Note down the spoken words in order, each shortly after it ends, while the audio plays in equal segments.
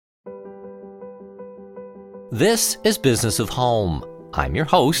This is Business of Home. I'm your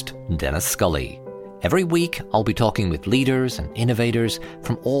host, Dennis Scully. Every week, I'll be talking with leaders and innovators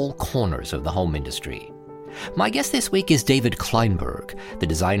from all corners of the home industry. My guest this week is David Kleinberg, the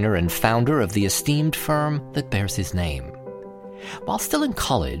designer and founder of the esteemed firm that bears his name. While still in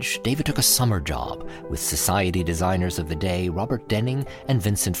college, David took a summer job with society designers of the day Robert Denning and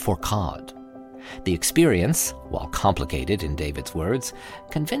Vincent Fourcade. The experience, while complicated in David's words,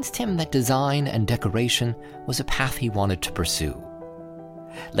 convinced him that design and decoration was a path he wanted to pursue.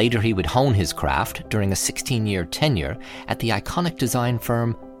 Later, he would hone his craft during a 16-year tenure at the iconic design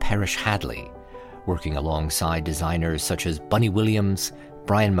firm Parrish Hadley, working alongside designers such as Bunny Williams,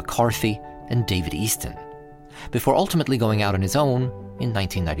 Brian McCarthy, and David Easton, before ultimately going out on his own in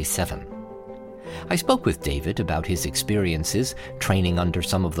 1997. I spoke with David about his experiences training under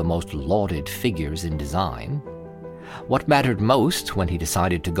some of the most lauded figures in design, what mattered most when he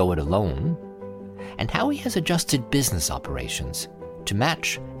decided to go it alone, and how he has adjusted business operations to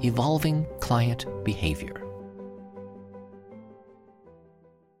match evolving client behavior.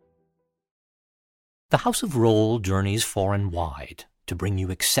 The House of Rohl journeys far and wide to bring you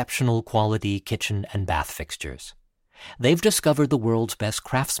exceptional quality kitchen and bath fixtures. They've discovered the world's best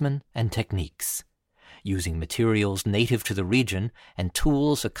craftsmen and techniques. Using materials native to the region and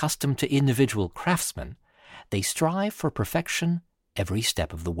tools accustomed to individual craftsmen, they strive for perfection every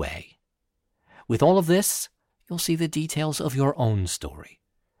step of the way. With all of this, you'll see the details of your own story,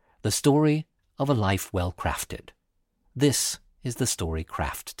 the story of a life well crafted. This is the story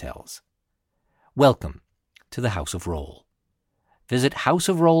Craft tells. Welcome to the House of Rohl. Visit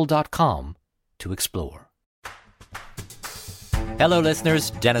houseofrohl.com to explore. Hello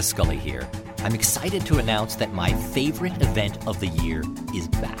listeners, Dennis Scully here. I'm excited to announce that my favorite event of the year is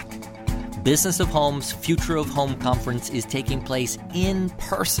back. Business of Home's Future of Home Conference is taking place in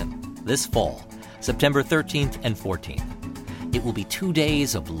person this fall, September 13th and 14th. It will be 2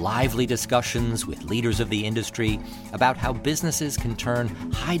 days of lively discussions with leaders of the industry about how businesses can turn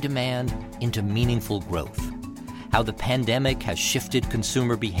high demand into meaningful growth, how the pandemic has shifted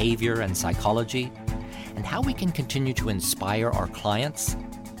consumer behavior and psychology, and how we can continue to inspire our clients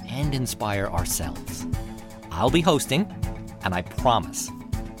and inspire ourselves. I'll be hosting, and I promise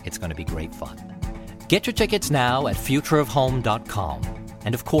it's going to be great fun. Get your tickets now at futureofhome.com.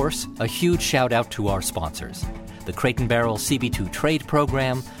 And of course, a huge shout out to our sponsors: the Crate & Barrel CB2 Trade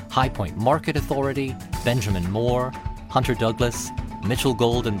Program, High Point Market Authority, Benjamin Moore, Hunter Douglas, Mitchell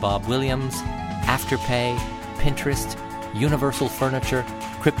Gold and Bob Williams, Afterpay, Pinterest, Universal Furniture,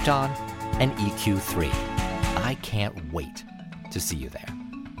 Krypton, and EQ3. I can't wait to see you there.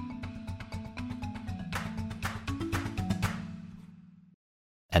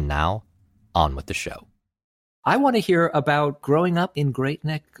 And now, on with the show. I want to hear about growing up in Great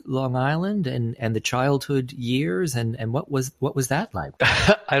Neck, Long Island, and the childhood years, and what was that like?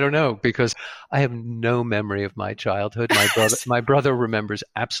 I don't know, because I have no memory of my childhood. My brother remembers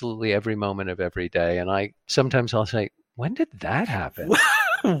absolutely every moment of every day, and I'll say, when did that happen?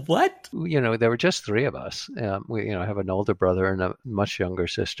 What? There were just three of us. We have an older brother and a much younger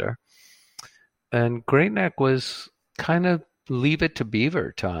sister, and Great Neck was kind of leave it to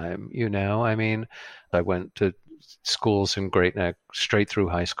Beaver time. I mean, I went to schools in Great Neck straight through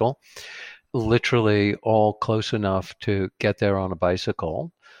high school, literally all close enough to get there on a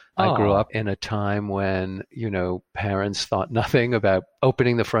bicycle. I grew up in a time when, parents thought nothing about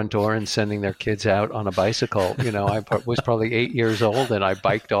opening the front door and sending their kids out on a bicycle. I was probably 8 years old and I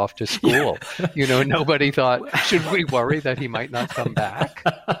biked off to school. Nobody thought, should we worry that he might not come back?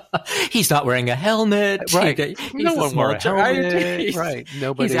 He's not wearing a helmet. Right. He's no one wore a helmet. Right.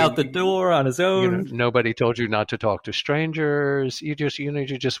 He's out the door on his own. Nobody told you not to talk to strangers. You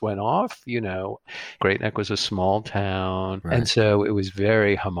just went off. Great Neck was a small town. Right. And so it was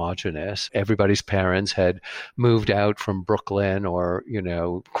very homogenous. Everybody's parents had moved out from Brooklyn or,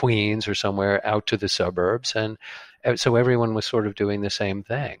 Queens or somewhere out to the suburbs. And so everyone was sort of doing the same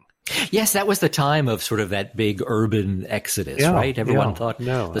thing. Yes, that was the time of sort of that big urban exodus, right? Everyone thought,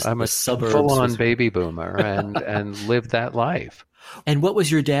 I'm a suburbs full-on baby boomer and lived that life. And what was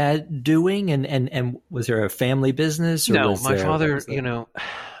your dad doing? And was there a family business? Or no, my father,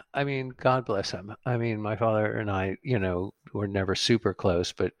 God bless him. My father and I, were never super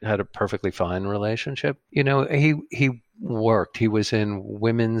close, but had a perfectly fine relationship. He worked. He was in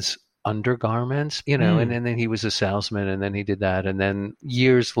women's undergarments, and then he was a salesman, and then he did that. And then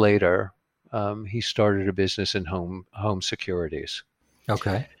years later, he started a business in home securities.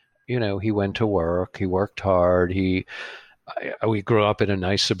 Okay. He went to work. He worked hard. He We grew up in a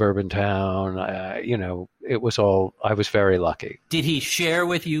nice suburban town. It was all, I was very lucky. Did he share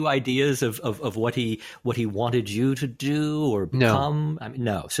with you ideas of what he wanted you to do or become? No. I mean,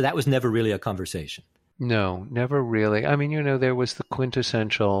 no. So that was never really a conversation. No, never really. I mean, there was the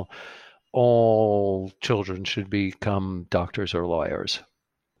quintessential, all children should become doctors or lawyers.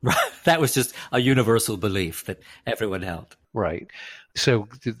 That was just a universal belief that everyone held. Right. So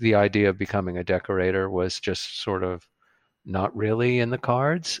the idea of becoming a decorator was just sort of not really in the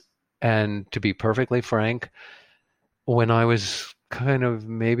cards. And to be perfectly frank, when I was kind of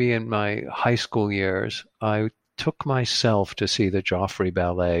maybe in my high school years, I took myself to see the Joffrey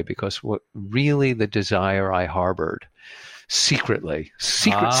Ballet because what really the desire I harbored secret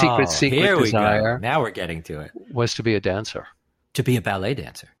Here we desire. Go. Now we're getting to it. Was to be a dancer. To be a ballet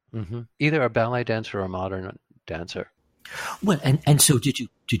dancer. Mm-hmm. Either a ballet dancer or a modern dancer. Well, and so did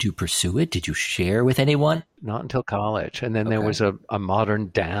you pursue it? Did you share with anyone? Not until college. And then there was a modern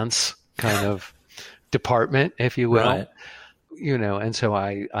dance kind of department, if you will. Right. And so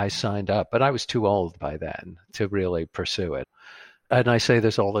I signed up, but I was too old by then to really pursue it. And I say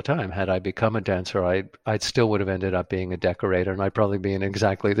this all the time. Had I become a dancer, I still would have ended up being a decorator, and I'd probably be in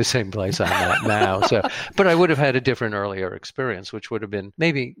exactly the same place I'm at now. So, but I would have had a different earlier experience, which would have been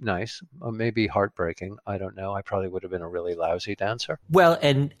maybe nice, or maybe heartbreaking. I don't know. I probably would have been a really lousy dancer. Well,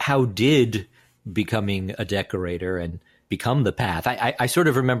 and how did becoming a decorator and become the path? I sort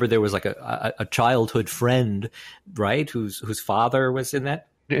of remember there was like a childhood friend, right, whose father was in that.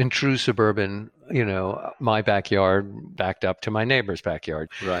 In true suburban, my backyard backed up to my neighbor's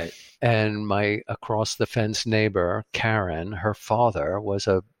backyard. Right. And my across the fence neighbor, Karen, her father was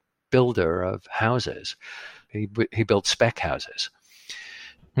a builder of houses. He built spec houses.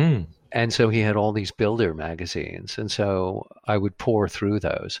 And so he had all these builder magazines. And so I would pore through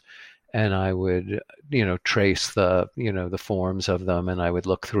those. And I would, trace the forms of them, and I would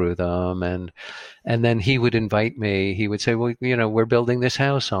look through them. And then he would invite me. He would say, well, we're building this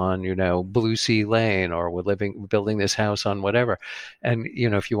house on, Blue Sea Lane, or we're building this house on whatever. And,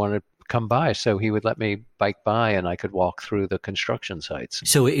 if you want to come by. So he would let me bike by, and I could walk through the construction sites.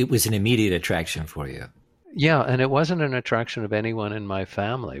 So it was an immediate attraction for you. Yeah, and it wasn't an attraction of anyone in my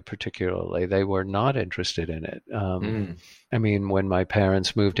family particularly. They were not interested in it. I mean, when my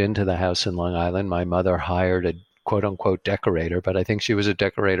parents moved into the house in Long Island, my mother hired a quote-unquote decorator, but I think she was a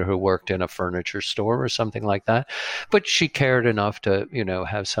decorator who worked in a furniture store or something like that. But she cared enough to,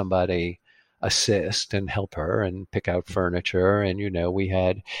 have somebody assist and help her and pick out furniture. And, we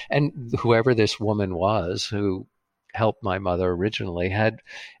had, and whoever this woman was who helped my mother originally had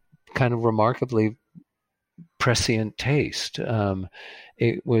kind of remarkably prescient taste.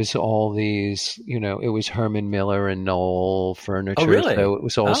 It was all these, it was Herman Miller and Knoll furniture. Oh, really? So it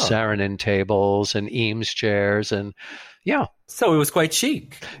was all Saarinen tables and Eames chairs, and So it was quite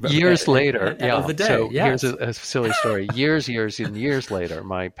chic. Years later, Of the day, so yes. Here's a silly story. Years later,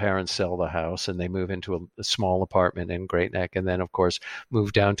 my parents sell the house and they move into a small apartment in Great Neck, and then, of course,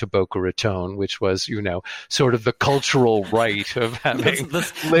 move down to Boca Raton, which was, sort of the cultural right of having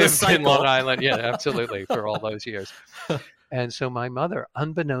lived in Long Island. Yeah, absolutely, for all those years. And so my mother,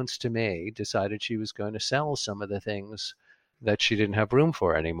 unbeknownst to me, decided she was going to sell some of the things that she didn't have room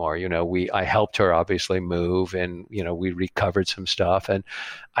for anymore. I helped her obviously move, and, we recovered some stuff, and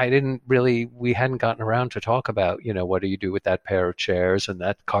we hadn't gotten around to talk about, what do you do with that pair of chairs and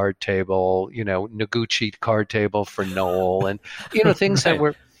that card table, Noguchi card table for Knoll, and, things Right. that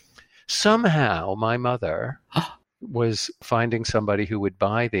were somehow my mother was finding somebody who would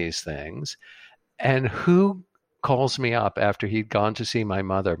buy these things. And who calls me up after he'd gone to see my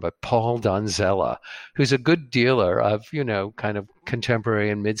mother, but Paul Donzella, who's a good dealer of, kind of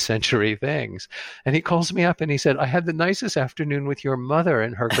contemporary and mid-century things. And he calls me up and he said, I had the nicest afternoon with your mother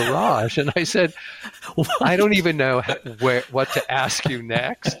in her garage. And I said, I don't even know what to ask you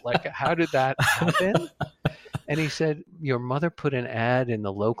next. Like, how did that happen? And he said, your mother put an ad in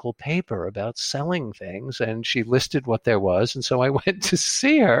the local paper about selling things, and she listed what there was. And so I went to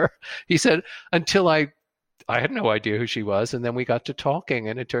see her. He said, until I had no idea who she was. And then we got to talking,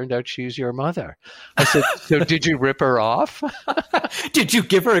 and it turned out she's your mother. I said, so did you rip her off? Did you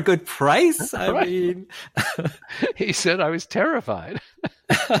give her a good price? I mean, he said, I was terrified.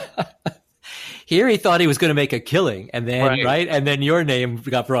 Here he thought he was going to make a killing, and then and then your name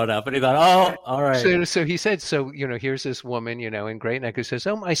got brought up, and he thought, oh, all right. So he said, here's this woman, in Great Neck who says,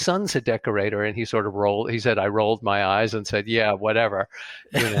 oh, my son's a decorator, and he sort of he said, I rolled my eyes and said, yeah, whatever,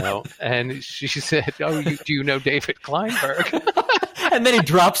 and she said, oh, do you know David Kleinberg? And then he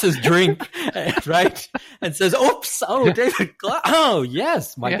drops his drink, right, and says, oops, oh, David oh,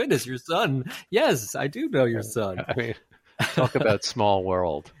 yes, my goodness, your son. Yes, I do know your son. I mean, Talk about small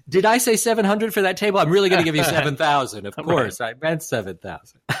world. Did I say 700 for that table? I'm really going to give you 7,000. Of course, right. I meant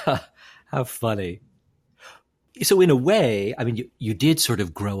 7,000. How funny. So in a way, I mean, you did sort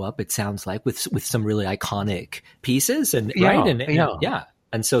of grow up, it sounds like, with some really iconic pieces, and right, and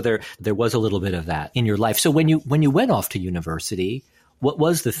and so there was a little bit of that in your life. So when you went off to university, what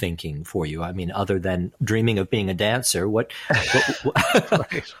was the thinking for you? I mean, other than dreaming of being a dancer, what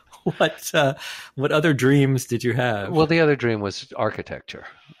what other dreams did you have? Well, the other dream was architecture,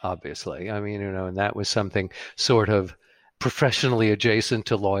 obviously. I mean, and that was something sort of professionally adjacent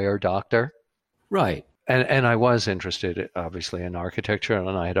to lawyer, doctor. Right. And I was interested, obviously, in architecture, and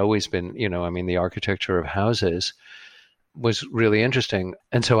I had always been, the architecture of houses was really interesting.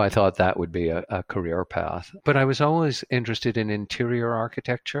 And so I thought that would be a career path. But I was always interested in interior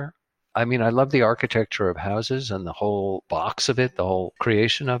architecture. I mean, I love the architecture of houses and the whole box of it, the whole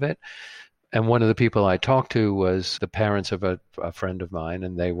creation of it. And one of the people I talked to was the parents of a friend of mine,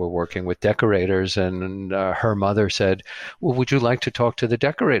 and they were working with decorators. And her mother said, well, would you like to talk to the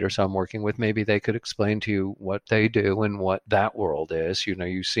decorators I'm working with? Maybe they could explain to you what they do and what that world is.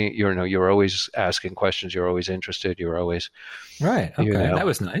 You're always asking questions. You're always interested. You're always. Right. Okay. That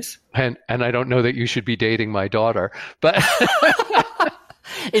was nice. And I don't know that you should be dating my daughter, but.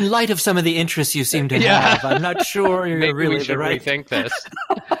 In light of some of the interests you seem to have, I'm not sure you're Maybe really we should the right. rethink this.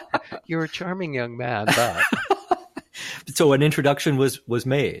 You're a charming young man, but. So an introduction was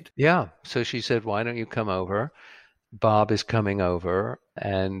made. Yeah. So she said, why don't you come over? Bob is coming over,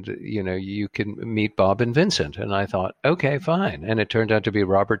 and, you can meet Bob and Vincent. And I thought, okay, fine. And it turned out to be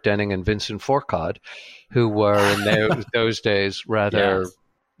Robert Denning and Vincent Fourcade, who were in those days rather,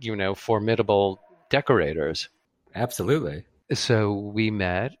 formidable decorators. Absolutely. So we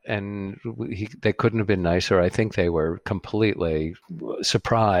met, and they couldn't have been nicer. I think they were completely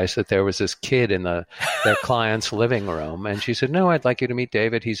surprised that there was this kid in their client's living room. And she said, no, I'd like you to meet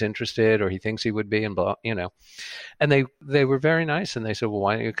David. He's interested, or he thinks he would be, and blah, And they were very nice. And they said, well,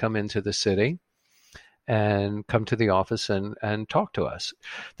 why don't you come into the city and come to the office and talk to us?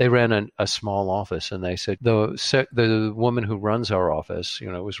 They ran a small office, and they said, the woman who runs our office, it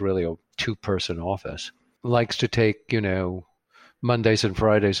was really a 2-person office, likes to take, Mondays and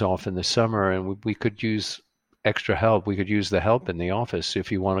Fridays off in the summer, and we could use extra help. We could use the help in the office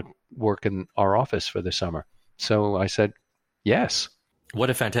if you want to work in our office for the summer. So I said, yes.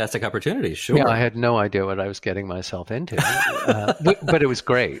 What a fantastic opportunity. Sure. Yeah, I had no idea what I was getting myself into, but it was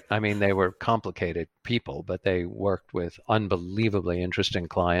great. I mean, they were complicated people, but they worked with unbelievably interesting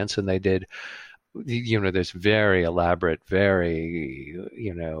clients, and they did this very elaborate, very,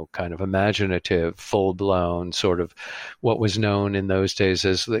 kind of imaginative, full-blown sort of what was known in those days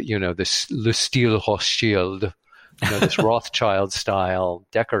as, le style Rothschild, this Rothschild style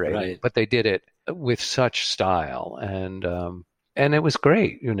decorating. Right. But they did it with such style, and it was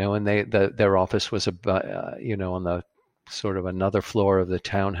great, and their office was about, on the sort of another floor of the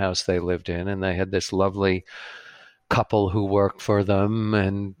townhouse they lived in, and they had this lovely couple who worked for them,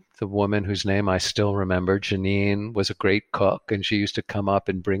 and the woman whose name I still remember, Janine, was a great cook, and she used to come up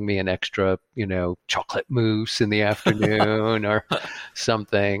and bring me an extra, chocolate mousse in the afternoon or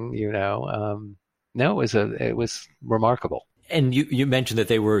something, No, it was remarkable. And you mentioned that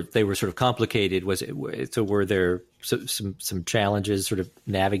they were sort of complicated. So were there some challenges sort of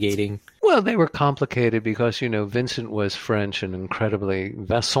navigating? Well, they were complicated because, Vincent was French and incredibly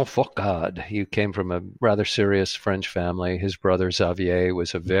Vincent Fourcade. He came from a rather serious French family. His brother Xavier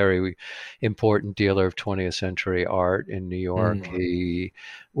was a very important dealer of 20th century art in New York. He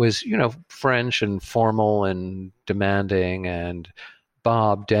was, French and formal and demanding. And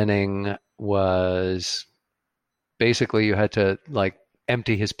Bob Denning was basically, you had to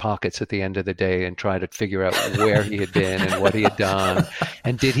empty his pockets at the end of the day and try to figure out where he had been and what he had done.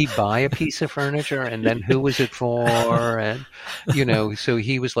 And did he buy a piece of furniture? And then who was it for? And, so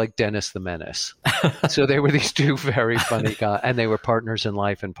he was like Dennis the Menace. So they were these two very funny guys, and they were partners in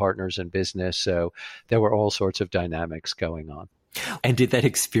life and partners in business. So there were all sorts of dynamics going on. And did that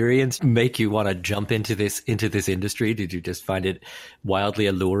experience make you want to jump into this industry? Did you just find it wildly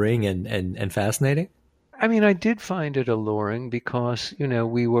alluring and fascinating? I mean, I did find it alluring because,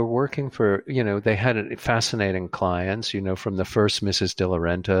 we were working for, they had fascinating clients, from the first Mrs. De La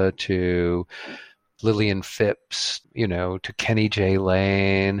Renta to Lillian Phipps, to Kenny J.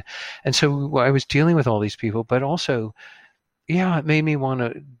 Lane. And so I was dealing with all these people, but also, it made me want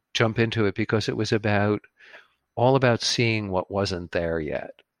to jump into it because it was all about seeing what wasn't there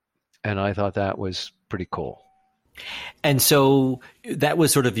yet. And I thought that was pretty cool. And so that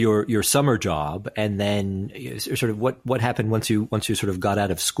was sort of your summer job, and then sort of what happened once you sort of got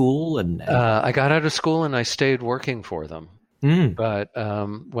out of school and I got out of school and I stayed working for them. But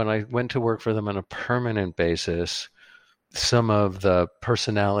when I went to work for them on a permanent basis, some of the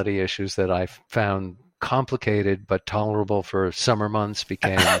personality issues that I found complicated but tolerable for summer months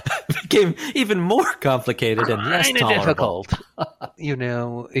became even more complicated and less tolerable.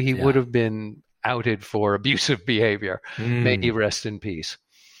 Difficult. He would have been outed for abusive behavior. May he rest in peace.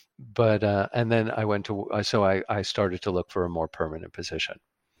 But and then I started to look for a more permanent position.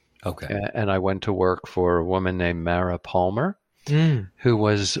 Okay. And I went to work for a woman named Mara Palmer, who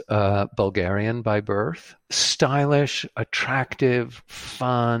was Bulgarian by birth, stylish, attractive,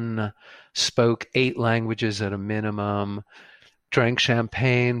 fun, spoke 8 languages at a minimum, drank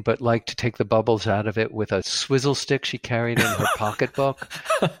champagne, but liked to take the bubbles out of it with a swizzle stick she carried in her pocketbook.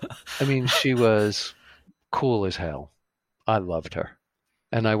 I mean, she was cool as hell. I loved her.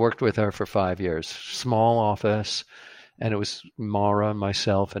 And I worked with her for 5 years. Small office, and it was Mara,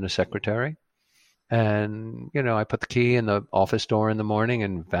 myself, and a secretary. And, I put the key in the office door in the morning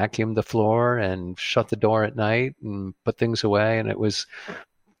and vacuumed the floor and shut the door at night and put things away. And it was a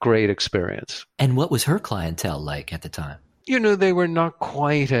great experience. And what was her clientele like at the time? They were not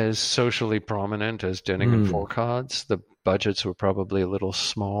quite as socially prominent as Denning and Fourcade's. The budgets were probably a little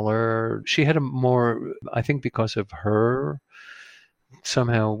smaller. She had a more, I think because of her,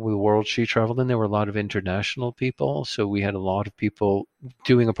 somehow the world she traveled in, there were a lot of international people. So we had a lot of people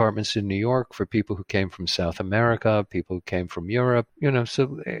doing apartments in New York for people who came from South America, people who came from Europe,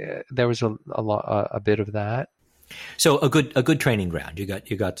 so there was a bit of that. So a good training ground. You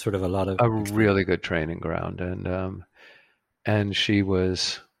got sort of a lot of really good training ground. And she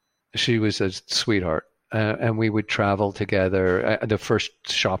was a sweetheart. And we would travel together. The first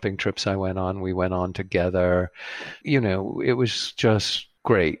shopping trips I went on, we went on together. It was just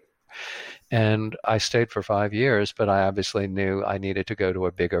great. And I stayed for 5 years, but I obviously knew I needed to go to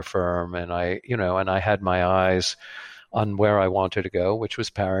a bigger firm. And I had my eyes on where I wanted to go, which was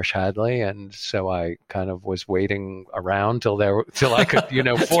Parrish Hadley. And so I kind of was waiting around till I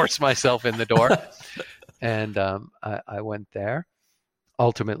could, force myself in the door. And I went there.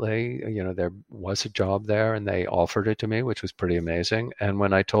 Ultimately, there was a job there and they offered it to me, which was pretty amazing. And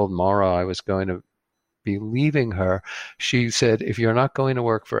when I told Mara I was going to be leaving her, she said, "If you're not going to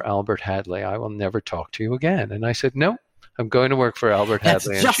work for Albert Hadley, I will never talk to you again." And I said, "No, I'm going to work for Albert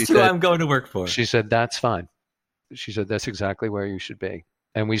Hadley." That's just who I'm going to work for. She said, "That's fine." She said, "That's exactly where you should be."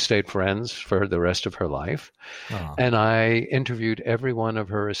 And we stayed friends for the rest of her life. Oh. And I interviewed every one of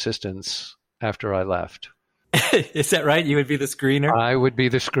her assistants after I left. Is that right? You would be the screener? I would be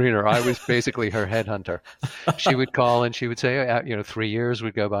the screener. I was basically her headhunter. She would call and she would say, 3 years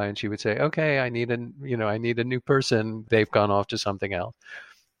would go by and she would say, "Okay, I need a new person. They've gone off to something else."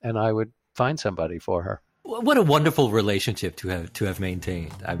 And I would find somebody for her. What a wonderful relationship to have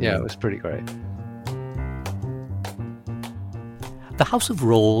maintained. Yeah, it was pretty great. The House of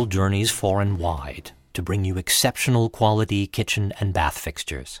Rohl journeys far and wide to bring you exceptional quality kitchen and bath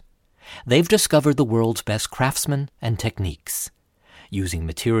fixtures. They've discovered the world's best craftsmen and techniques. Using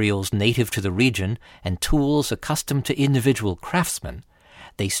materials native to the region and tools accustomed to individual craftsmen,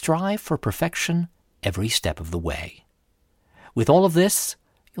 they strive for perfection every step of the way. With all of this,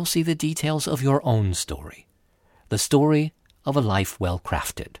 you'll see the details of your own story, the story of a life well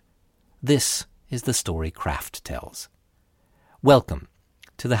crafted. This is the story Craft tells. Welcome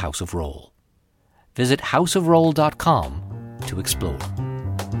to the House of Rohl. Visit houseofrohl.com to explore.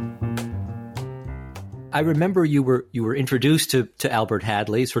 I remember you were introduced to Albert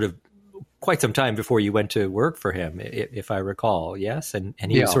Hadley sort of quite some time before you went to work for him, if I recall. Yes, and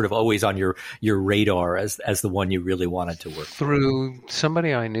he was sort of always on your radar as the one you really wanted to work through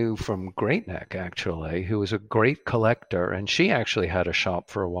somebody I knew from Great Neck, actually, who was a great collector, and she actually had a shop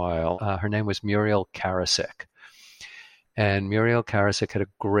for a while. Her name was Muriel Karasik, and Muriel Karasik had a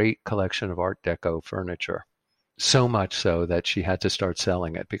great collection of Art Deco furniture. So much so that she had to start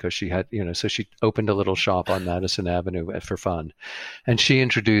selling it because she had, so she opened a little shop on Madison Avenue for fun. And she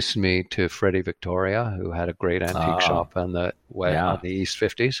introduced me to Freddie Victoria, who had a great antique shop on the East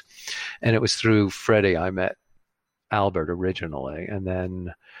 50s. And it was through Freddie I met Albert originally. And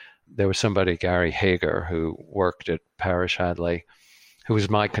then there was somebody, Gary Hager, who worked at Parrish Hadley, who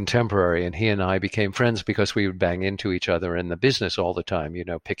was my contemporary, and he and I became friends because we would bang into each other in the business all the time,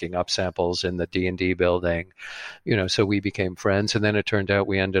 picking up samples in the D&D building, so we became friends. And then it turned out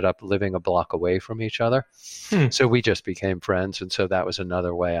we ended up living a block away from each other. So we just became friends. And so that was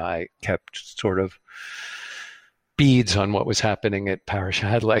another way I kept sort of beads on what was happening at Parrish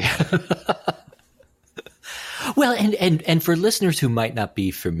Hadley. Well, and for listeners who might not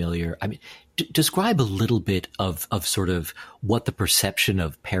be familiar, I mean, describe a little bit of sort of what the perception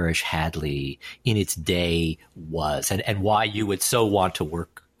of Parrish Hadley in its day was, and why you would so want to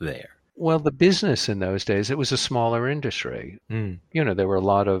work there. Well, the business in those days, it was a smaller industry. There were a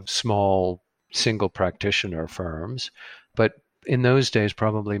lot of small single practitioner firms, but in those days,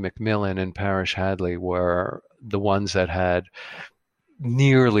 probably Macmillan and Parrish Hadley were the ones that had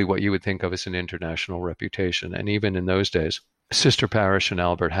nearly what you would think of as an international reputation. And even in those days, Sister Parrish and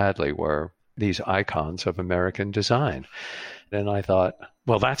Albert Hadley were these icons of American design. And I thought,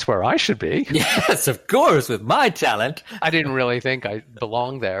 well, that's where I should be. Yes, of course, with my talent. I didn't really think I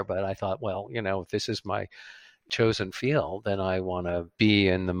belonged there, but I thought, well, if this is my chosen field, then I want to be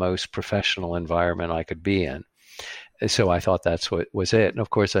in the most professional environment I could be in. So I thought that's what was it. And of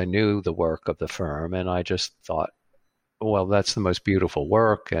course, I knew the work of the firm, and I just thought, well, that's the most beautiful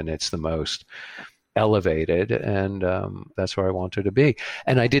work, and it's the most elevated, and that's where I wanted to be.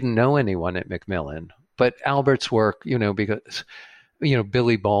 And I didn't know anyone at Macmillan, but Albert's work, because,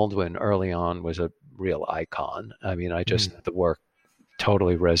 Billy Baldwin early on was a real icon. I mean, the work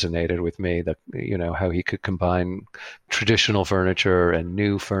totally resonated with me, how he could combine traditional furniture and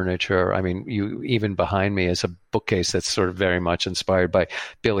new furniture. I mean, even behind me is a bookcase that's sort of very much inspired by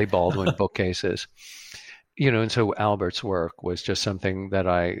Billy Baldwin bookcases. And so Albert's work was just something that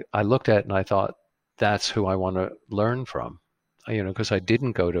I looked at and I thought, that's who I want to learn from, because I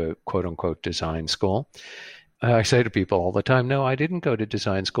didn't go to quote unquote design school. I say to people all the time, no, I didn't go to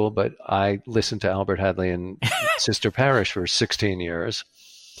design school, but I listened to Albert Hadley and Sister Parrish for 16 years,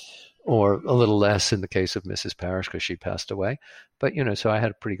 or a little less in the case of Mrs. Parrish because she passed away. But, so I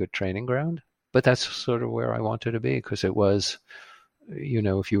had a pretty good training ground. But that's sort of where I wanted to be, because it was,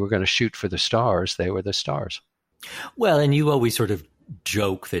 if you were going to shoot for the stars, they were the stars. Well, and you always sort of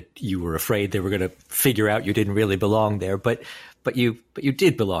joke that you were afraid they were going to figure out you didn't really belong there, but you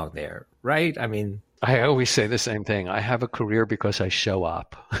did belong there, right? I mean, I always say the same thing. I have a career because I show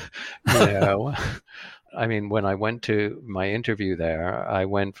up. I mean, when I went to my interview there, I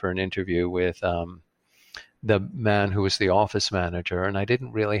went for an interview with the man who was the office manager, and I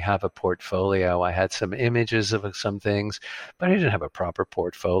didn't really have a portfolio. I had some images of some things, but I didn't have a proper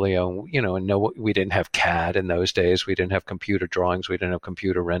portfolio. And we didn't have CAD in those days. We didn't have computer drawings. We didn't have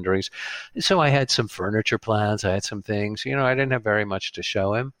computer renderings. So I had some furniture plans. I had some things. I didn't have very much to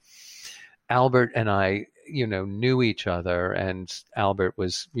show him. Albert and I, knew each other, and Albert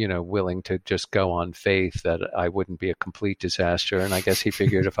was, willing to just go on faith that I wouldn't be a complete disaster. And I guess he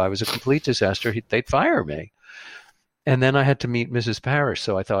figured if I was a complete disaster, they'd fire me. And then I had to meet Mrs. Parrish.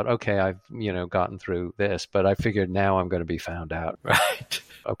 So I thought, okay, I've, gotten through this, but I figured now I'm going to be found out. Right.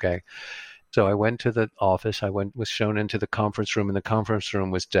 Okay. So I went to the office. Was shown into the conference room, and the conference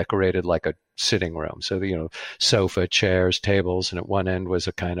room was decorated like a sitting room. So, sofa, chairs, tables, and at one end was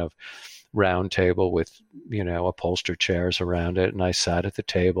a kind of round table with, upholstered chairs around it. And I sat at the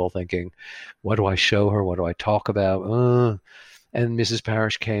table thinking, what do I show her? What do I talk about? And Mrs.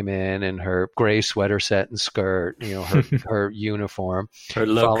 Parrish came in her gray sweater set and skirt, her uniform, her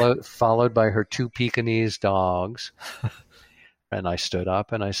look, followed by her 2 Pekingese dogs. And I stood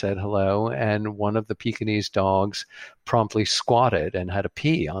up and I said hello. And one of the Pekingese dogs promptly squatted and had a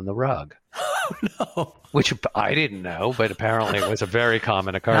pee on the rug. Oh, no. Which I didn't know, but apparently it was a very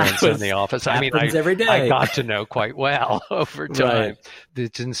common occurrence in the office. I mean, every day. I got to know quite well over time. Right.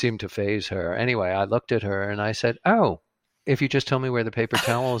 It didn't seem to faze her. Anyway, I looked at her and I said, oh, if you just tell me where the paper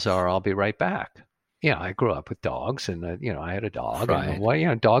towels are, I'll be right back. Yeah, I grew up with dogs, and I had a dog. Right.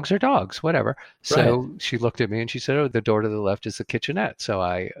 And, dogs are dogs, whatever. So She looked at me and she said, "Oh, the door to the left is the kitchenette." So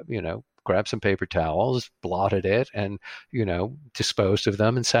I, grabbed some paper towels, blotted it, and disposed of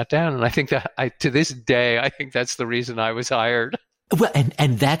them and sat down. And I think that to this day, I think that's the reason I was hired. Well,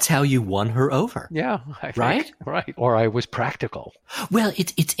 and that's how you won her over. Yeah, I think, right. Or I was practical. Well,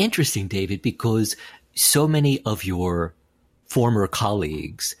 it's interesting, David, because so many of your former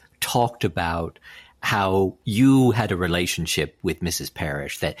colleagues talked about how you had a relationship with Mrs.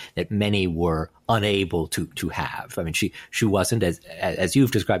 Parrish that many were unable to have. I mean, she wasn't, as you've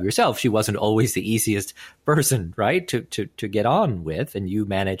described yourself, she wasn't always the easiest person, right, to get on with, and you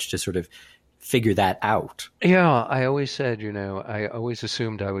managed to sort of figure that out. Yeah, I always said, I always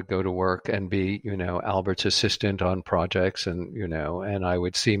assumed I would go to work and be, Albert's assistant on projects, and, and I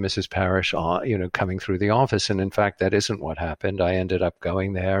would see Mrs. Parrish on, coming through the office. And in fact, that isn't what happened. I ended up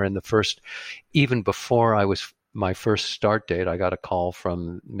going there, and even before my first start date, I got a call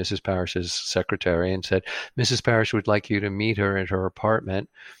from Mrs. Parrish's secretary and said, Mrs. Parrish would like you to meet her at her apartment,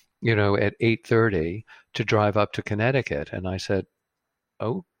 at 8:30 to drive up to Connecticut. And I said,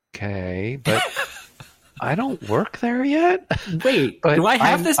 okay, but I don't work there yet, Wait, but do I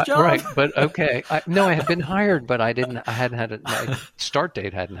have this job? right. But okay, no, I had been hired, but I didn't. I hadn't had my start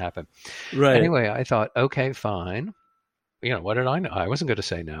date hadn't happened. Right. Anyway, I thought, okay, fine. What did I know? I wasn't going to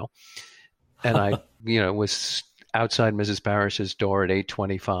say no, and I, was outside Mrs. Parrish's door at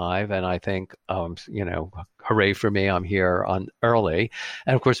 8:25, and I think, hooray for me, I'm here on early.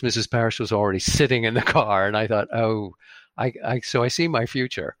 And of course, Mrs. Parrish was already sitting in the car, and I thought, oh, so I see my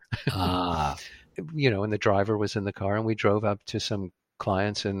future. Ah. And the driver was in the car, and we drove up to some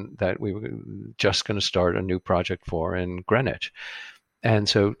clients and that we were just going to start a new project for in Greenwich. And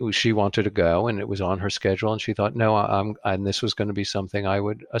so she wanted to go, and it was on her schedule, and she thought, no, and this was going to be something I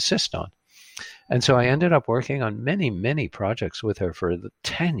would assist on. And so I ended up working on many, many projects with her for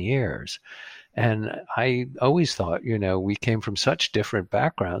 10 years. And I always thought, we came from such different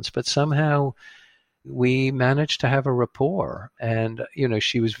backgrounds, but somehow we managed to have a rapport. And,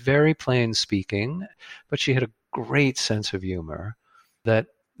 she was very plain speaking, but she had a great sense of humor that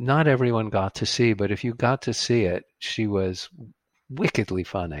not everyone got to see. But if you got to see it, she was wickedly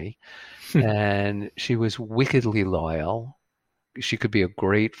funny and she was wickedly loyal. She could be a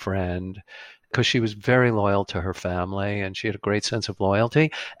great friend because she was very loyal to her family and she had a great sense of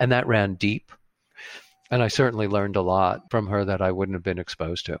loyalty, and that ran deep. And I certainly learned a lot from her that I wouldn't have been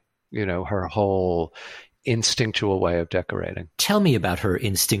exposed to, her whole instinctual way of decorating. Tell me about her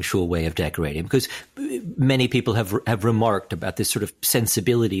instinctual way of decorating, because many people have remarked about this sort of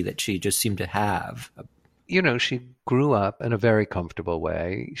sensibility that she just seemed to have. She grew up in a very comfortable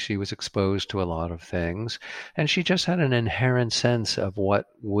way. She was exposed to a lot of things, and she just had an inherent sense of what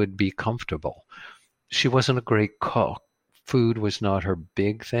would be comfortable. She wasn't a great cook. Food was not her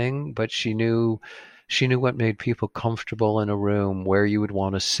big thing, but she knew what made people comfortable in a room, where you would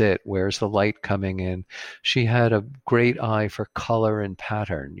want to sit, where's the light coming in. She had a great eye for color and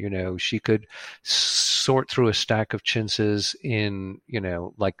pattern. She could sort through a stack of chintzes in,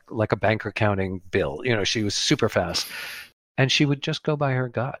 like a banker counting bill. She was super fast. And she would just go by her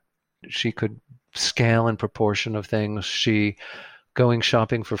gut. She could scale and proportion of things. Going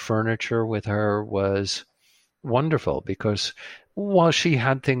shopping for furniture with her was wonderful because while she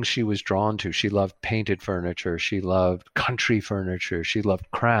had things she was drawn to, she loved painted furniture, she loved country furniture, she loved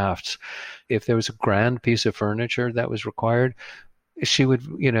crafts. If there was a grand piece of furniture that was required, she would,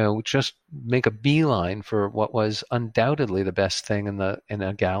 just make a beeline for what was undoubtedly the best thing in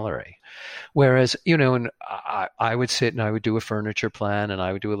a gallery. Whereas, and I would sit and I would do a furniture plan and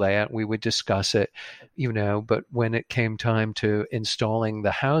I would do a layout. We would discuss it, but when it came time to installing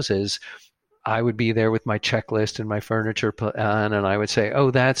the houses, I would be there with my checklist and my furniture plan, and I would say, oh,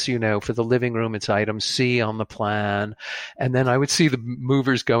 that's, for the living room, it's item C on the plan. And then I would see the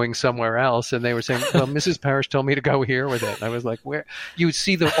movers going somewhere else, and they were saying, well, Mrs. Parrish told me to go here with it. And I was like, where? You would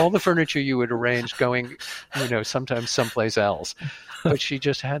see all the furniture you would arrange going, sometimes someplace else. But she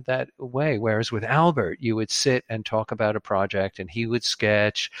just had that way. Whereas with Albert, you would sit and talk about a project, and he would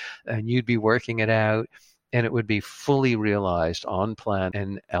sketch, and you'd be working it out. And it would be fully realized on plan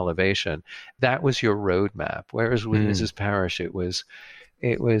and elevation. That was your roadmap. Whereas with Mrs. Parrish, it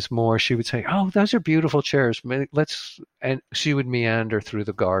was more, she would say, oh, those are beautiful chairs. And she would meander through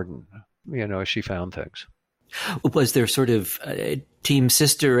the garden, as she found things. Was there sort of team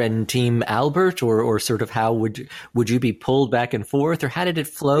sister and team Albert, or sort of how would you be pulled back and forth, or how did it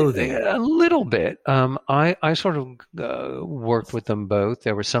flow there? A little bit. I sort of worked with them both.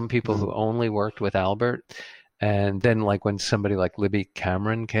 There were some people who only worked with Albert. And then like when somebody like Libby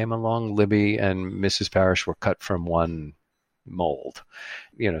Cameron came along, Libby and Mrs. Parrish were cut from one mold.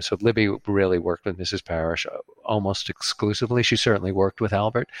 So Libby really worked with Mrs. Parrish almost exclusively. She certainly worked with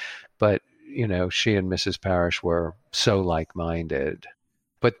Albert, but she and Mrs. Parrish were so like-minded.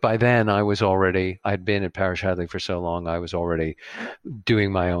 But by then I'd been at Parrish Hadley for so long, I was already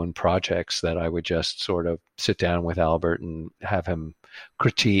doing my own projects that I would just sort of sit down with Albert and have him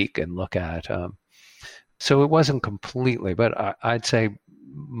critique and look at. So it wasn't completely, but I'd say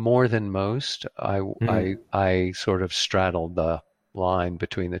more than most, I sort of straddled the line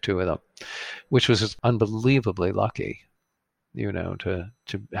between the two of them, which was unbelievably lucky. To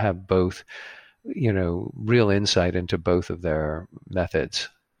have both, real insight into both of their methods.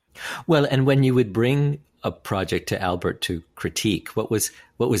 Well, and when you would bring a project to Albert to critique, what was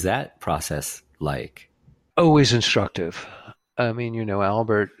that process like? Always instructive. I mean,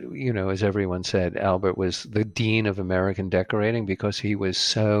 Albert, as everyone said, Albert was the dean of American decorating because he was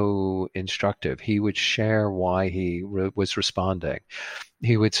so instructive. He would share why he was responding.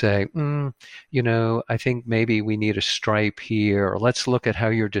 he would say, I think maybe we need a stripe here, or let's look at how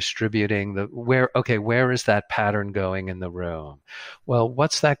you're distributing where is that pattern going in the room? Well,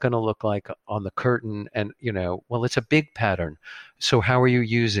 what's that going to look like on the curtain? And, well, it's a big pattern. So how are you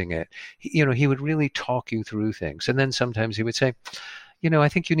using it? He would really talk you through things. And then sometimes he would say, I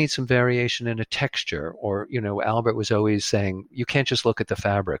think you need some variation in a texture. Or, Albert was always saying, you can't just look at the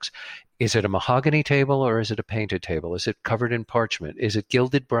fabrics. Is it a mahogany table or is it a painted table? Is it covered in parchment? Is it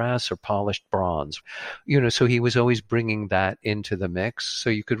gilded brass or polished bronze? So he was always bringing that into the mix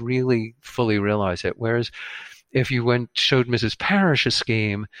so you could really fully realize it. Whereas if you showed Mrs. Parrish a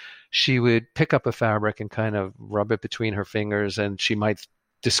scheme, she would pick up a fabric and kind of rub it between her fingers, and she might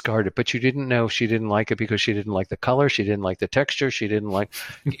discard it, but you didn't know if she didn't like it because she didn't like the color, she didn't like the texture, you didn't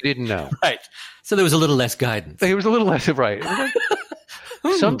know. Right. So there was a little less guidance. There was a little less, right.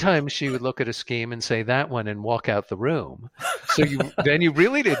 Sometimes she would look at a scheme and say that one and walk out the room. So then you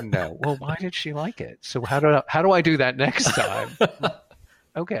really didn't know. Well, why did she like it? So how do I do that next time?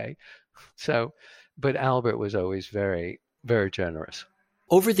 Okay. So, but Albert was always very, very generous.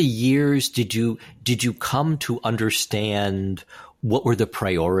 Over the years, did you come to understand what were the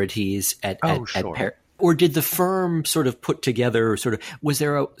priorities at Parrish? Or did the firm sort of put together was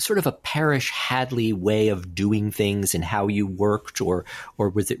there a sort of a Parrish Hadley way of doing things and how you worked, or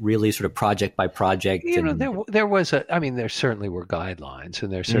was it really sort of project by project? There certainly were guidelines,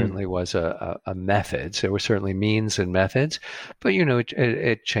 and there certainly was a methods. There were certainly means and methods, but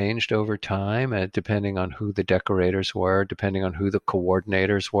it changed over time, depending on who the decorators were, depending on who the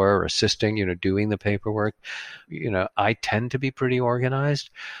coordinators were assisting, doing the paperwork. I tend to be pretty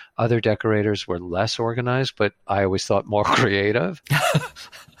organized. Other decorators were less organized, but I always thought more creative.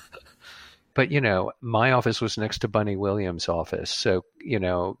 But, my office was next to Bunny Williams' office. So,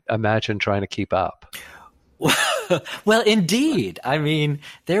 imagine trying to keep up. Well, indeed. I mean,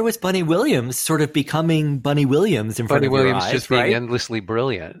 there was Bunny Williams sort of becoming Bunny Williams in front of your eyes. Bunny Williams just being endlessly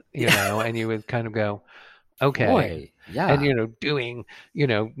brilliant, and you would kind of go, okay. Boy. Yeah. And, doing,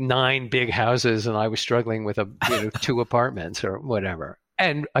 9 big houses, and I was struggling with 2 apartments or whatever.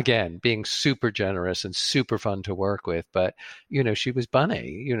 And again, being super generous and super fun to work with. But, she was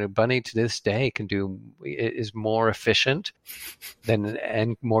Bunny. Bunny to this day is more efficient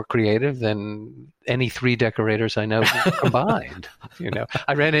and more creative than any 3 decorators I know combined.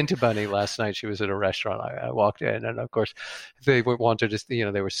 I ran into Bunny last night. She was at a restaurant. I walked in, and of course, they wanted to,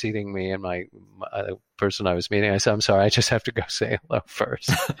 they were seating me and my person I was meeting. I said, I'm sorry, I just have to go say hello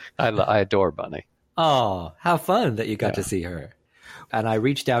first. I adore Bunny. Oh, how fun that you got to see her. And I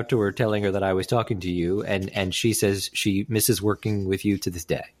reached out to her telling her that I was talking to you, and she says she misses working with you to this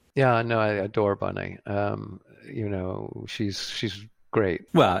day. Yeah, no, I adore Bunny. She's great.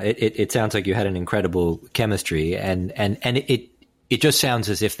 Well, it sounds like you had an incredible chemistry, and it just sounds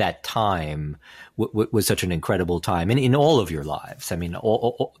as if that time was such an incredible time in all of your lives. I mean,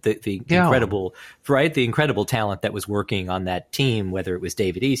 all the incredible, right? The incredible talent that was working on that team, whether it was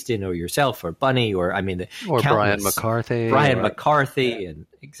David Easton or yourself or Bunny or Brian McCarthy. McCarthy, and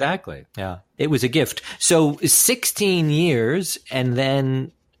exactly. Yeah. It was a gift. So 16 years, and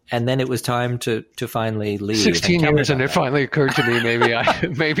then it was time to finally leave. 16 years, and it finally occurred to me maybe I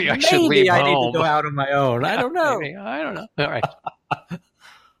should leave home. Maybe I need to go out on my own. I don't know. I don't know. All right.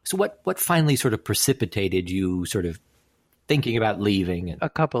 So what finally sort of precipitated you sort of thinking about leaving? A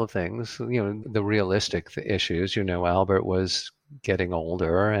couple of things. The realistic issues. Albert was getting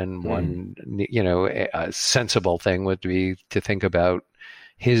older, and one, a sensible thing would be to think about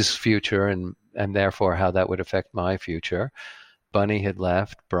his future and therefore how that would affect my future. Bunny had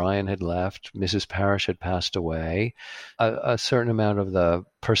left, Brian had left, Mrs. Parrish had passed away. A certain amount of the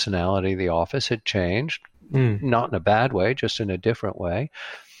personality of the office had changed, not in a bad way, just in a different way.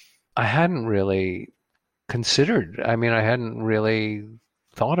 I hadn't really I hadn't really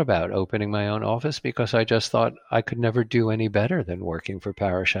thought about opening my own office because I just thought I could never do any better than working for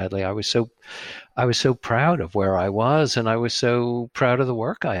Parrish Hadley. I was so proud of where I was, and I was so proud of the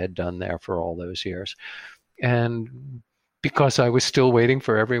work I had done there for all those years. And because I was still waiting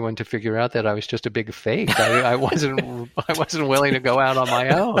for everyone to figure out that I was just a big fake. I wasn't willing to go out on my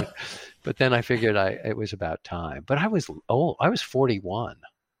own. But then I figured it was about time. But I was old. I was 41.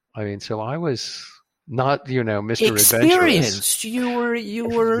 So I was not, Mr. Experienced. Adventurous. You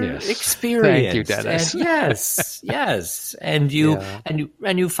were yes. experienced. Thank you, Dennis. And yes.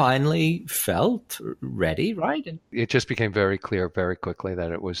 And you finally felt ready, right? It just became very clear very quickly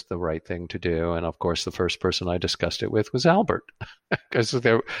that it was the right thing to do. And of course, the first person I discussed it with was Albert, because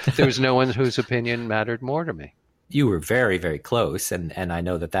there was no one whose opinion mattered more to me. You were very, very close, and I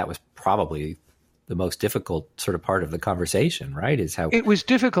know that was probably the most difficult sort of part of the conversation, right? Is how it was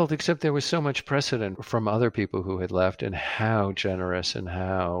difficult, except there was so much precedent from other people who had left and how generous and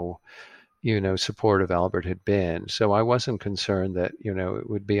how, supportive Albert had been. So I wasn't concerned that, it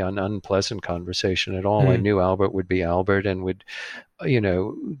would be an unpleasant conversation at all. I knew Albert would be Albert and would,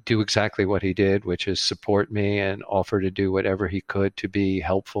 do exactly what he did, which is support me and offer to do whatever he could to be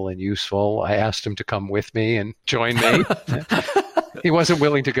helpful and useful. I asked him to come with me and join me. He wasn't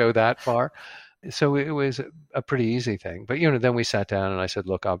willing to go that far. So it was a pretty easy thing. But, then we sat down and I said,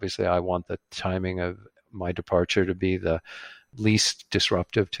 look, obviously I want the timing of my departure to be the least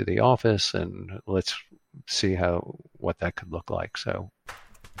disruptive to the office, and let's see what that could look like. So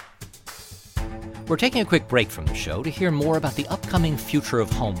we're taking a quick break from the show to hear more about the upcoming Future of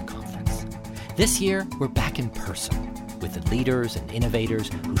Home conference. This year, we're back in person with the leaders and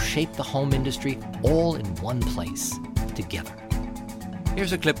innovators who shape the home industry all in one place, together.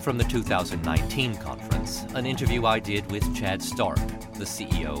 Here's a clip from the 2019 conference, an interview I did with Chad Stark, the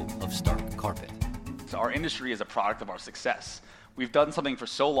CEO of Stark Carpet. Our industry is a product of our success. We've done something for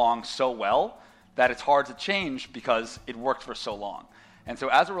so long, so well, that it's hard to change because it worked for so long. And so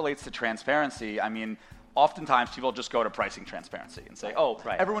as it relates to transparency, oftentimes people just go to pricing transparency and say,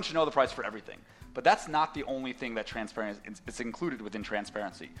 everyone should know the price for everything. But that's not the only thing that transparency is included within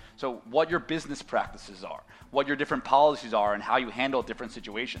transparency. So what your business practices are, what your different policies are, and how you handle different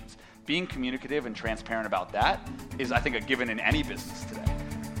situations. Being communicative and transparent about that is, I think, a given in any business today.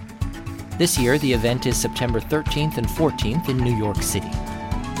 This year, the event is September 13th and 14th in New York City.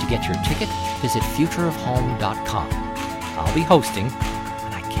 To get your ticket, visit futureofhome.com. I'll be hosting,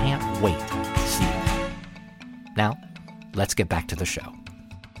 and I can't wait to see you. Now, let's get back to the show.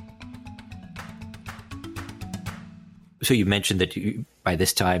 So you mentioned that by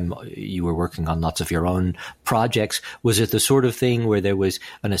this time you were working on lots of your own projects. Was it the sort of thing where there was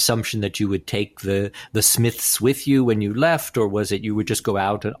an assumption that you would take the Smiths with you when you left, or was it you would just go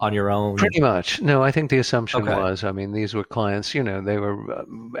out on your own? Pretty much. No, I think the assumption was, these were clients, they were,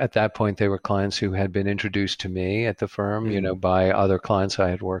 at that point, they were clients who had been introduced to me at the firm, by other clients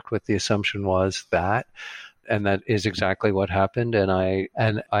I had worked with. The assumption was that, and that is exactly what happened. And I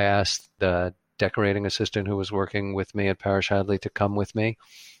asked the decorating assistant who was working with me at Parrish Hadley to come with me,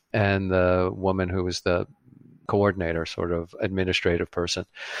 and the woman who was the coordinator, sort of administrative person.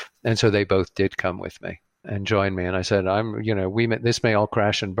 And so they both did come with me and join me. And I said, this may all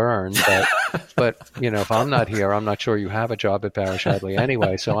crash and burn, but if I'm not here, I'm not sure you have a job at Parrish Hadley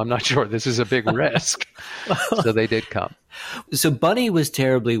anyway. So I'm not sure this is a big risk. So they did come. So Bunny was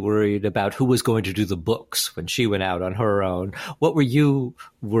terribly worried about who was going to do the books when she went out on her own. What were you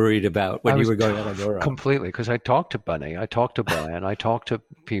worried about when you were going out on your own? Completely, because I talked to Bunny, I talked to Brian, I talked to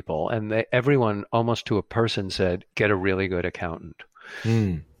people, and everyone, almost to a person, said, get a really good accountant.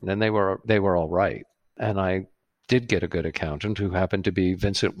 And then they were all right. And I did get a good accountant who happened to be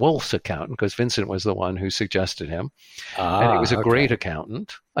Vincent Wolf's accountant, because Vincent was the one who suggested him. And he was a great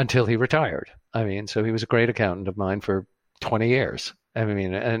accountant until he retired. So he was a great accountant of mine for 20 years.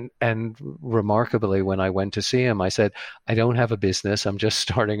 And remarkably, when I went to see him, I said, I don't have a business. I'm just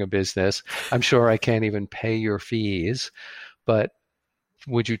starting a business. I'm sure I can't even pay your fees, but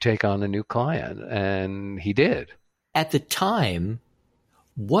would you take on a new client? And he did. At the time,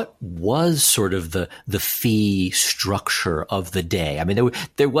 what was sort of the fee structure of the day?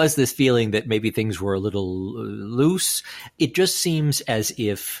 There was this feeling that maybe things were a little loose. It just seems as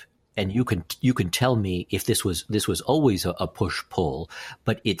if, and you can tell me if this was always a push-pull,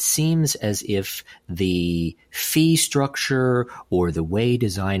 but it seems as if the fee structure or the way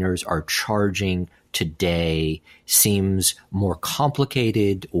designers are charging today seems more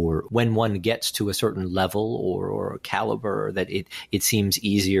complicated, or when one gets to a certain level or caliber, that it seems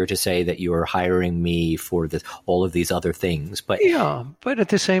easier to say that you're hiring me for all of these other things. But at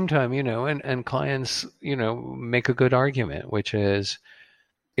the same time, and clients, make a good argument, which is,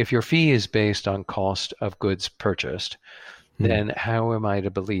 if your fee is based on cost of goods purchased, then how am I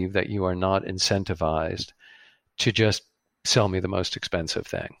to believe that you are not incentivized to just sell me the most expensive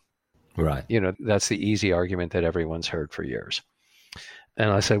thing? Right. That's the easy argument that everyone's heard for years. And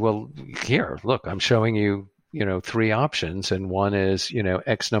I said, well, here, look, I'm showing you, three options, and one is,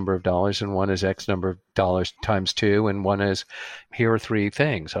 X number of dollars, and one is X number of dollars times two, and one is, here are three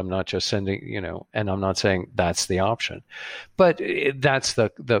things. I'm not just sending, and I'm not saying that's the option, but that's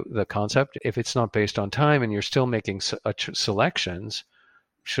the concept. If it's not based on time and you're still making selections,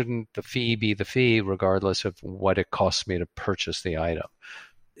 shouldn't the fee be the fee regardless of what it costs me to purchase the item?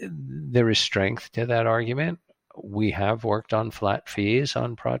 There is strength to that argument. We have worked on flat fees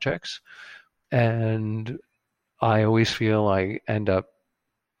on projects, and I always feel I end up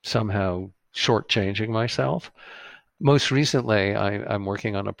somehow shortchanging myself. Most recently, I'm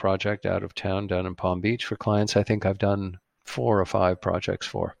working on a project out of town down in Palm Beach for clients I think I've done 4 or 5 projects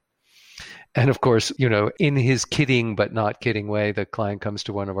for. And of course, in his kidding but not kidding way, the client comes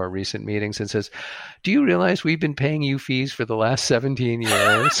to one of our recent meetings and says, "Do you realize we've been paying you fees for the last 17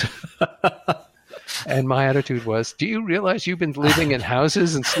 years?" And my attitude was, "Do you realize you've been living in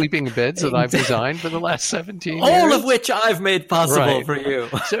houses and sleeping in beds that I've designed for the last 17 years? All of which I've made possible for you.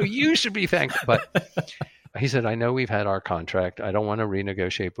 So you should be thankful." But he said, "I know we've had our contract. I don't want to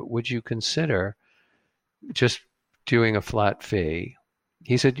renegotiate, but would you consider just doing a flat fee?"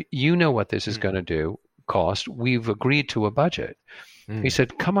 He said, "You know what this is going to cost. We've agreed to a budget." He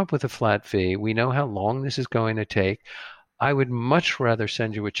said, "Come up with a flat fee. We know how long this is going to take. I would much rather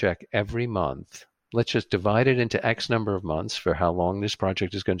send you a check every month. Let's just divide it into X number of months for how long this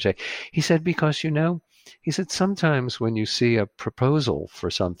project is going to take." He said, "Because, he said, sometimes when you see a proposal for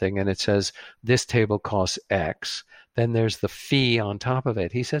something and it says this table costs X, then there's the fee on top of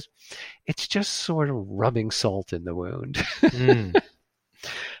it." He says, "It's just sort of rubbing salt in the wound."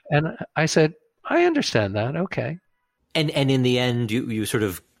 And I said, "I understand that. Okay." And in the end, you sort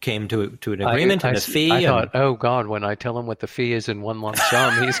of came to an agreement and a fee. I thought, oh God, when I tell him what the fee is in one lump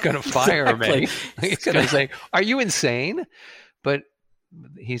sum, he's going to fire me. He's going to say, "Are you insane?" But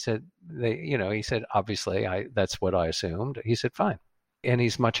he said, he said, "Obviously, that's what I assumed." He said, "Fine," and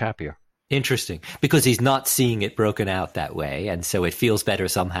he's much happier. Interesting, because he's not seeing it broken out that way, and so it feels better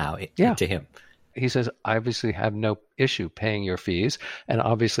somehow to him. He says, "I obviously have no issue paying your fees, and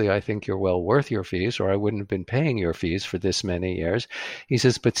obviously I think you're well worth your fees, or I wouldn't have been paying your fees for this many years." He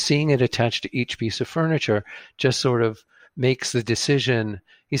says, "But seeing it attached to each piece of furniture just sort of makes the decision."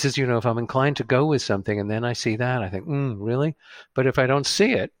 He says, "If I'm inclined to go with something and then I see that, I think, really? But if I don't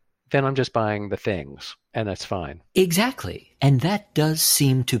see it, then I'm just buying the things, and that's fine." Exactly. And that does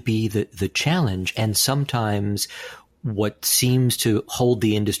seem to be the challenge. And sometimes what seems to hold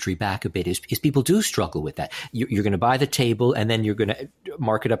the industry back a bit is people do struggle with that. You're going to buy the table and then you're going to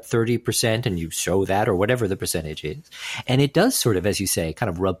mark it up 30% and you show that, or whatever the percentage is. And it does sort of, as you say, kind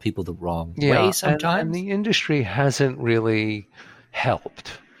of rub people the wrong way sometimes. And the industry hasn't really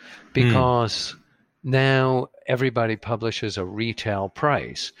helped because now everybody publishes a retail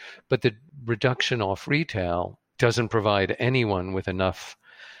price, but the reduction off retail doesn't provide anyone with enough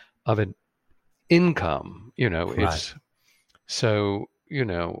of an income. Right. It's so,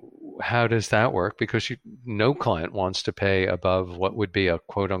 how does that work? Because no client wants to pay above what would be a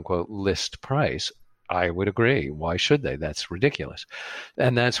quote unquote list price. I would agree. Why should they? That's ridiculous.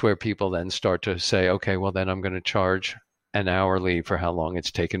 And that's where people then start to say, okay, well then I'm going to charge an hourly for how long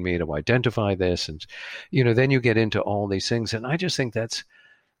it's taken me to identify this. And, then you get into all these things. And I just think that's,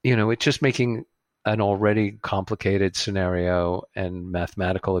 it's just making an already complicated scenario and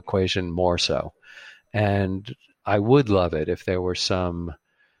mathematical equation more so. And I would love it if there were some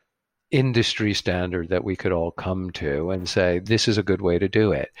industry standard that we could all come to and say, this is a good way to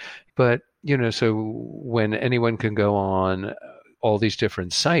do it. But, so when anyone can go on all these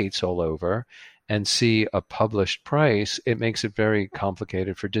different sites all over and see a published price, it makes it very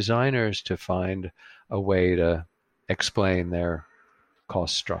complicated for designers to find a way to explain their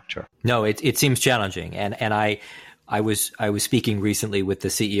cost structure. No, it seems challenging. And I was speaking recently with the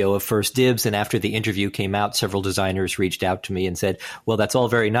CEO of First Dibs, and after the interview came out, several designers reached out to me and said, "Well, that's all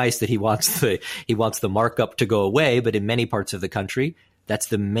very nice that he wants the markup to go away, but in many parts of the country, that's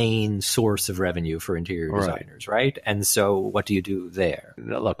the main source of revenue for interior designers, right? And so, what do you do there?"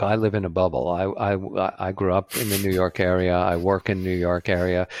 Look, I live in a bubble. I grew up in the New York area. I work in New York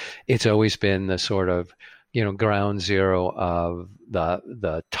area. It's always been the sort of ground zero of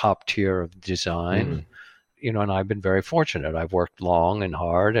the top tier of design. And I've been very fortunate. I've worked long and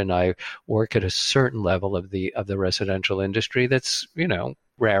hard, and I work at a certain level of the residential industry that's,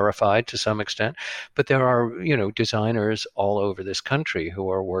 rarefied to some extent. But there are, designers all over this country who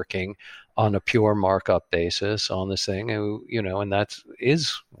are working on a pure markup basis on this thing, who, and that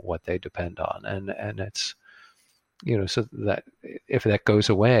is what they depend on. And it's, so that if that goes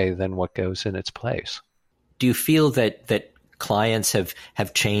away, then what goes in its place? Do you feel that clients have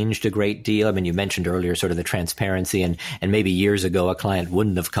changed a great deal? I mean, you mentioned earlier sort of the transparency, and maybe years ago a client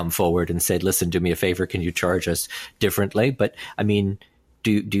wouldn't have come forward and said, "Listen, do me a favor, can you charge us differently?" But I mean,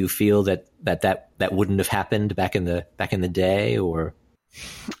 do you feel that wouldn't have happened back in the day? Or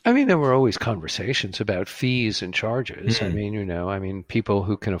I mean, there were always conversations about fees and charges. I mean, people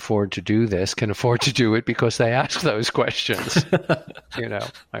who can afford to do this can afford to do it because they ask those questions.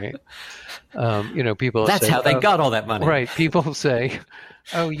 People. That's say, how they got all that money, right? People say,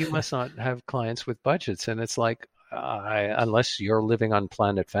 "Oh, you must not have clients with budgets," and it's like, unless you're living on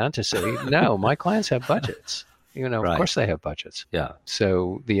Planet Fantasy, no, my clients have budgets. Of course they have budgets. Yeah.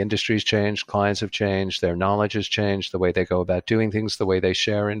 So the industry's changed, clients have changed, their knowledge has changed, the way they go about doing things, the way they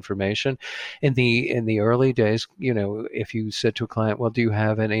share information. In the early days, if you said to a client, well, do you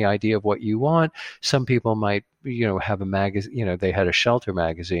have any idea of what you want? Some people might, have a magazine, they had a shelter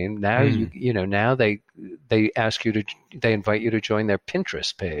magazine. Now, now they ask you they invite you to join their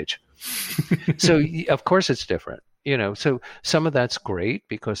Pinterest page. So of course it's different. So some of that's great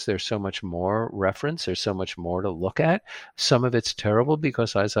because there's so much more reference. There's so much more to look at. Some of it's terrible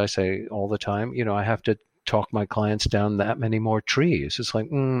because, as I say all the time, I have to talk my clients down that many more trees. It's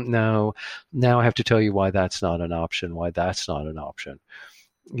like, no, now I have to tell you why that's not an option,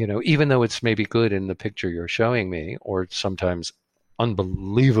 even though it's maybe good in the picture you're showing me, or sometimes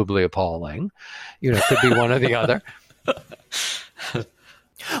unbelievably appalling, it could be one or the other.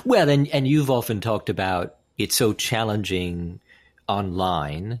 Well, and you've often talked about it's so challenging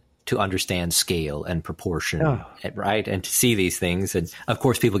online to understand scale and proportion, right? And to see these things. And of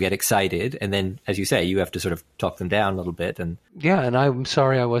course, people get excited. And then, as you say, you have to sort of talk them down a little bit. And I'm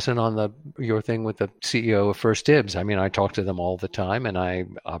sorry I wasn't on your thing with the CEO of First Dibs. I mean, I talk to them all the time, and I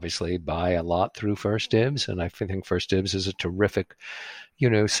obviously buy a lot through First Dibs. And I think First Dibs is a terrific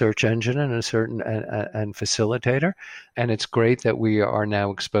search engine and and facilitator. And it's great that we are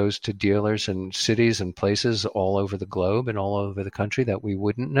now exposed to dealers and cities and places all over the globe and all over the country that we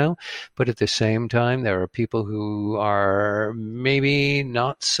wouldn't know. But at the same time, there are people who are maybe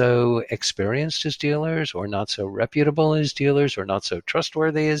not so experienced as dealers, or not so reputable as dealers, or not so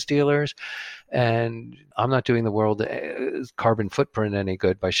trustworthy as dealers. And I'm not doing the world carbon footprint any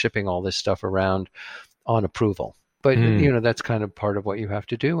good by shipping all this stuff around on approval. But, that's kind of part of what you have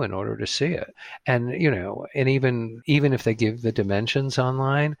to do in order to see it. And, and even if they give the dimensions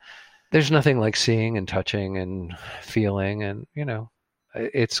online, there's nothing like seeing and touching and feeling. And,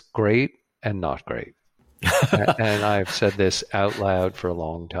 it's great and not great. And I've said this out loud for a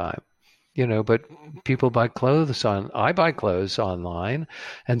long time. But people buy clothes I buy clothes online,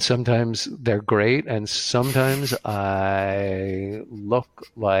 and sometimes they're great, and sometimes I look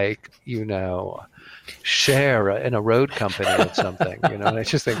like, Cher in a road company or something, and I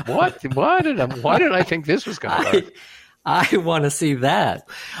just think, why did I think this was going to work? I want to see that.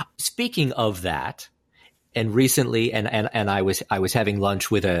 Speaking of that, and recently, and I was having lunch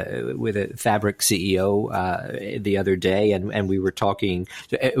with a fabric CEO the other day, and we were talking,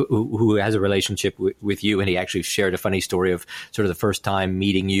 who has a relationship with you, and he actually shared a funny story of sort of the first time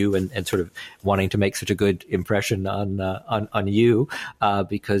meeting you and sort of wanting to make such a good impression on you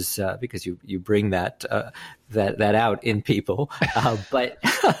because you bring that out in people, but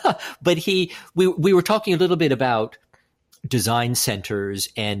we were talking a little bit about design centers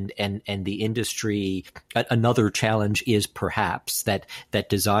and the industry. Another challenge is perhaps that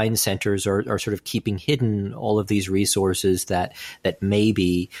design centers are sort of keeping hidden all of these resources that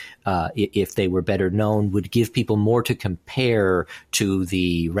maybe if they were better known would give people more to compare to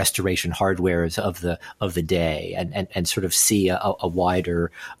the restoration hardwares of the day and sort of see a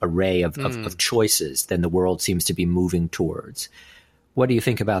wider array of choices than the world seems to be moving towards. What do you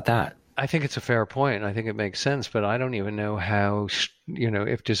think about that? I think it's a fair point. I think it makes sense, but I don't even know how,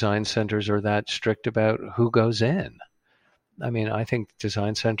 if design centers are that strict about who goes in. I mean, I think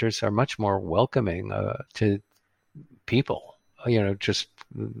design centers are much more welcoming to people, just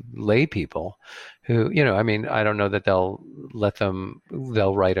lay people who, I don't know that they'll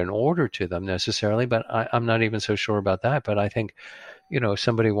write an order to them necessarily, but I'm not even so sure about that. But I think, if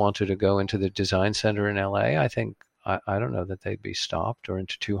somebody wanted to go into the design center in LA, I think, I don't know that they'd be stopped, or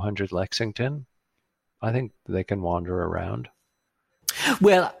into 200 Lexington. I think they can wander around.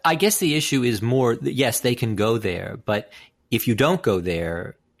 Well, I guess the issue is more, yes, they can go there, but if you don't go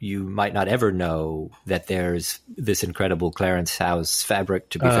there, you might not ever know that there's this incredible Clarence House fabric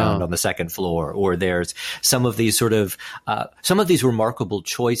to be found on the second floor, or there's some of these sort of some of these remarkable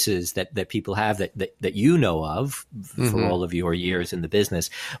choices that people have that you know of for all of your years in the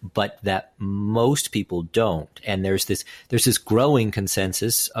business, but that most people don't. And there's this growing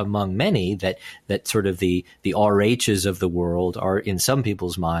consensus among many that sort of the RHs of the world are in some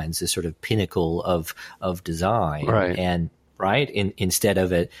people's minds this sort of pinnacle of design, right? And right, instead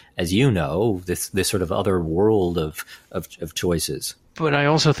of it, as you know, this sort of other world of choices. But I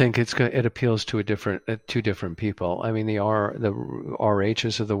also think it appeals to two different people. I mean, the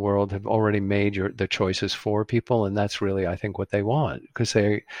RHs of the world have already made the choices for people, and that's really, I think, what they want, because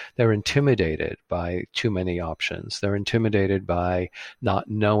they're intimidated by too many options. They're intimidated by not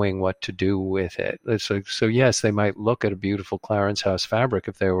knowing what to do with it. So yes, they might look at a beautiful Clarence House fabric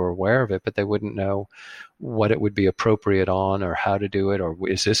if they were aware of it, but they wouldn't know what it would be appropriate on, or how to do it, or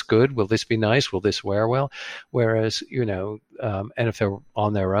is this good? Will this be nice? Will this wear well? Whereas, and if they're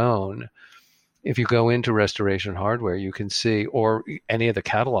on their own, if you go into Restoration Hardware, you can see, or any of the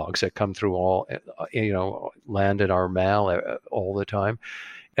catalogs that come through land in our mail all the time,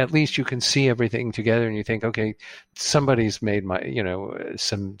 at least you can see everything together and you think, okay, somebody's made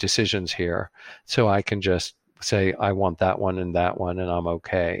some decisions here, so I can just say, I want that one and I'm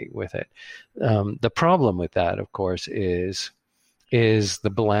okay with it. The problem with that, of course, is the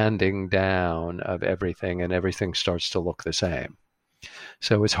blanding down of everything, and everything starts to look the same.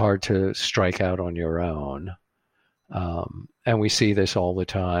 So it's hard to strike out on your own. And we see this all the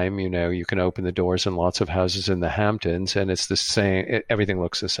time. You can open the doors in lots of houses in the Hamptons and it's the same. Everything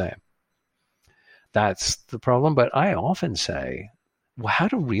looks the same. That's the problem. But I often say, well, how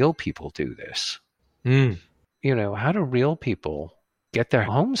do real people do this? How do real people get their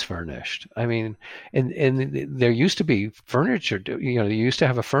homes furnished? I mean, and there used to be furniture, they used to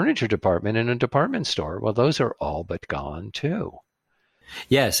have a furniture department in a department store. Well, those are all but gone too.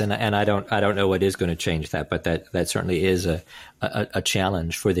 Yes, and I don't know what is going to change that, but that certainly is a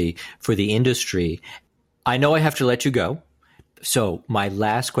challenge for the industry. I know I have to let you go. So my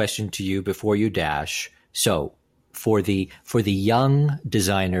last question to you before you dash. So for the young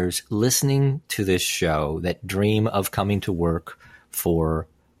designers listening to this show that dream of coming to work for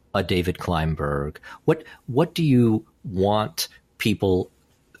a David Kleinberg, what do you want people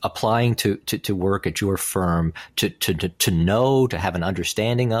applying to work at your firm to know, to have an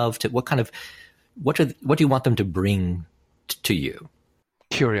understanding of, what do you want them to bring to you?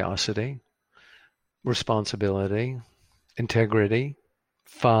 Curiosity, responsibility, integrity,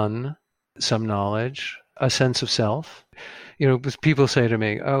 fun, some knowledge, a sense of self. People say to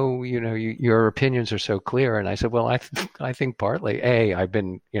me, "Oh, your opinions are so clear," and I said, "Well, I think partly, I've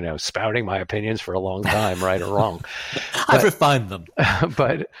been, spouting my opinions for a long time, right or wrong. I've refined them."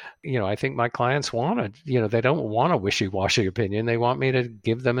 But I think my clients want they don't want a wishy-washy opinion. They want me to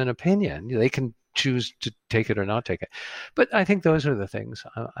give them an opinion. They can choose to take it or not take it. But I think those are the things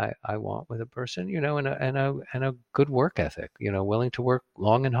I want with a person, and a good work ethic, willing to work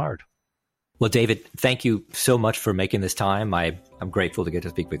long and hard. Well, David, thank you so much for making this time. I'm grateful to get to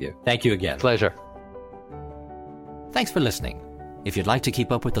speak with you. Thank you again. Pleasure. Thanks for listening. If you'd like to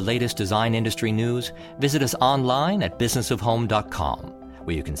keep up with the latest design industry news, visit us online at businessofhome.com,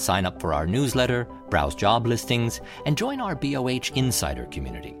 where you can sign up for our newsletter, browse job listings, and join our BOH Insider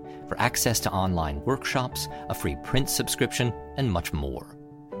community for access to online workshops, a free print subscription, and much more.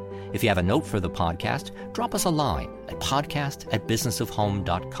 If you have a note for the podcast, drop us a line at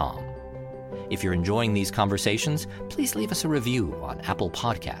podcast@businessofhome.com. If you're enjoying these conversations, please leave us a review on Apple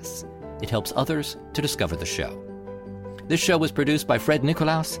Podcasts. It helps others to discover the show. This show was produced by Fred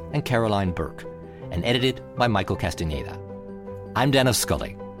Nicolaus and Caroline Burke and edited by Michael Castaneda. I'm Dennis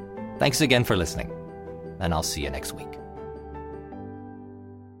Scully. Thanks again for listening, and I'll see you next week.